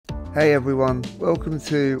Hey everyone, welcome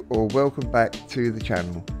back to the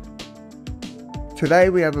channel. Today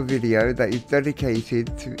we have a video that is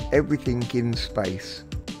dedicated to everything in space.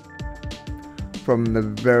 From the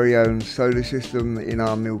very own solar system in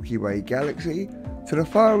our Milky Way galaxy to the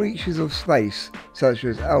far reaches of space such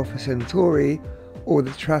as Alpha Centauri or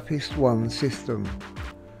the TRAPPIST-1 system.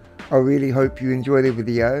 I really hope you enjoy the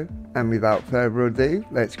video, and without further ado,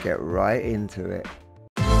 let's get right into it.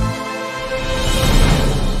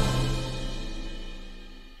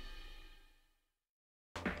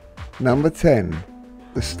 Number 10.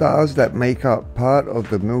 The stars that make up part of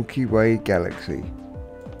the Milky Way galaxy.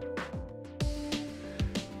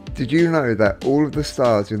 Did you know that all of the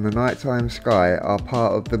stars in the nighttime sky are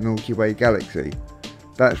part of the Milky Way galaxy?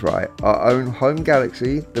 That's right, our own home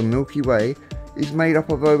galaxy, the Milky Way, is made up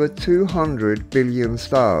of over 200 billion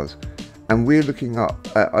stars, and we're looking up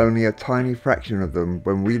at only a tiny fraction of them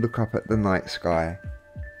when we look up at the night sky.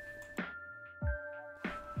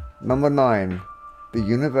 Number 9. The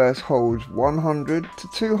universe holds 100 to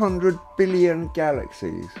 200 billion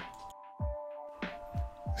galaxies.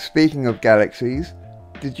 Speaking of galaxies,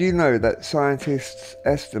 did you know that scientists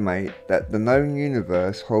estimate that the known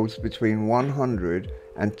universe holds between 100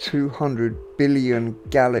 and 200 billion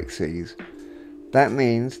galaxies? That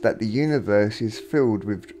means that the universe is filled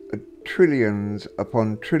with trillions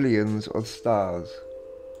upon trillions of stars.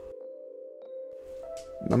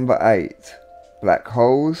 Number 8. Black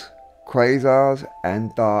holes, quasars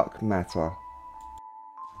and dark matter.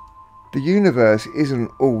 The universe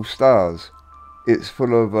isn't all stars. It's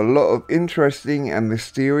full of a lot of interesting and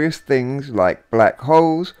mysterious things like black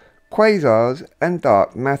holes, quasars and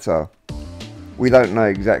dark matter. We don't know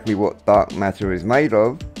exactly what dark matter is made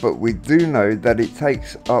of, but we do know that it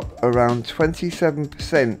takes up around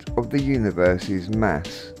 27% of the universe's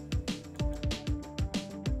mass.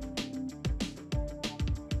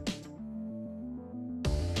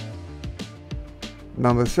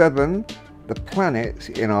 Number 7. The planets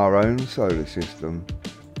in our own solar system.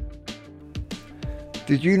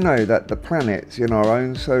 Did you know that the planets in our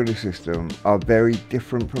own solar system are very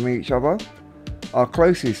different from each other? Our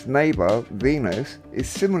closest neighbour, Venus, is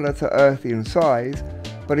similar to Earth in size,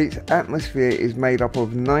 but its atmosphere is made up of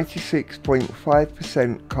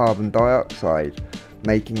 96.5% carbon dioxide,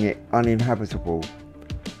 making it uninhabitable.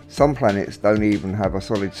 Some planets don't even have a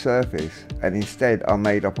solid surface and instead are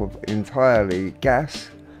made up of entirely gas,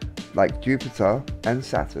 like Jupiter and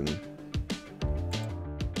Saturn.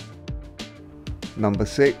 Number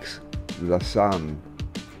 6. The Sun.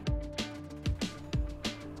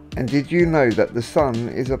 And did you know that the Sun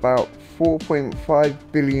is about 4.5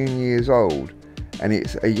 billion years old, and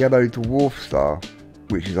it's a yellow dwarf star,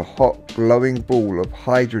 which is a hot glowing ball of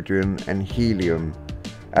hydrogen and helium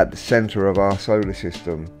at the centre of our solar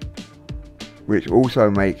system, which also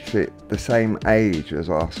makes it the same age as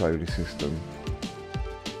our solar system.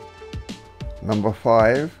 Number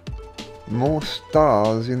 5. More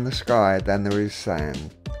stars in the sky than there is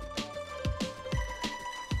sand.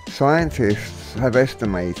 Scientists have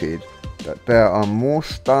estimated that there are more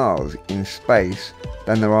stars in space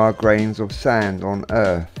than there are grains of sand on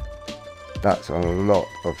Earth. That's a lot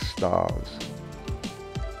of stars.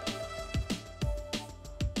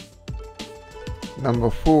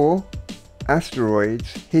 Number 4. Asteroids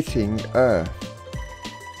hitting Earth.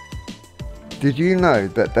 Did you know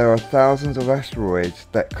that there are thousands of asteroids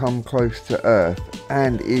that come close to Earth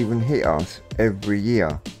and even hit us every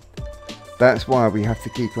year? That's why we have to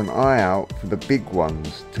keep an eye out for the big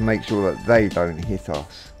ones to make sure that they don't hit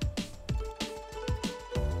us.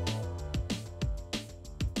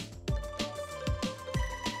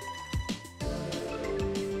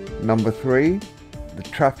 Number 3. The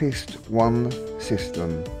TRAPPIST-1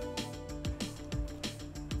 system.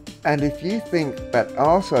 And if you think that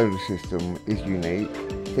our solar system is unique,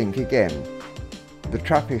 think again. The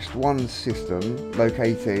TRAPPIST-1 system,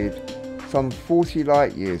 located some 40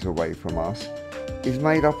 light years away from us, is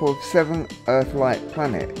made up of 7 Earth-like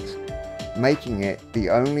planets, making it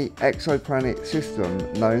the only exoplanet system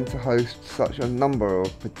known to host such a number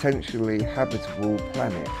of potentially habitable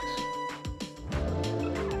planets.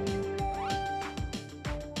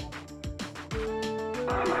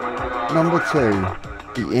 Number 2.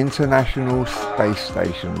 The International Space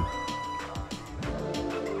Station.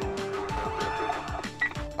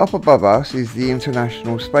 Up above us is the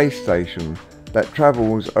International Space Station that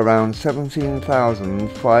travels around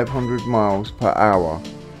 17,500 miles per hour.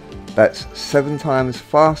 That's 7 times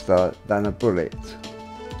faster than a bullet.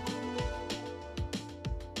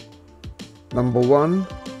 Number 1.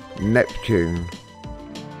 Neptune.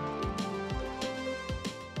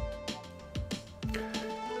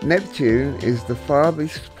 Neptune is the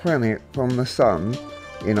farthest planet from the Sun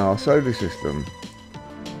in our solar system.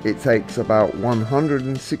 It takes about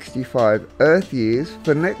 165 Earth years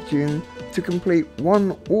for Neptune to complete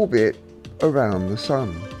one orbit around the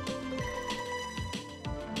Sun.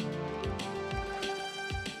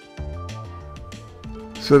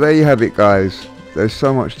 So there you have it, guys. There's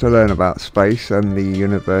so much to learn about space and the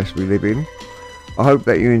universe we live in. I hope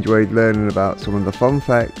that you enjoyed learning about some of the fun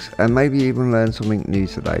facts and maybe even learn something new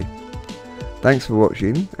today. Thanks for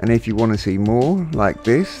watching, and if you want to see more like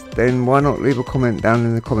this, then why not leave a comment down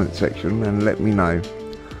in the comment section and let me know.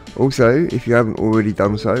 Also, if you haven't already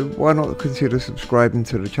done so, why not consider subscribing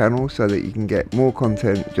to the channel so that you can get more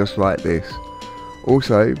content just like this.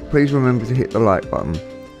 Also, please remember to hit the like button.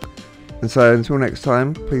 And so until next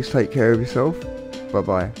time, please take care of yourself. Bye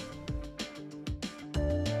bye.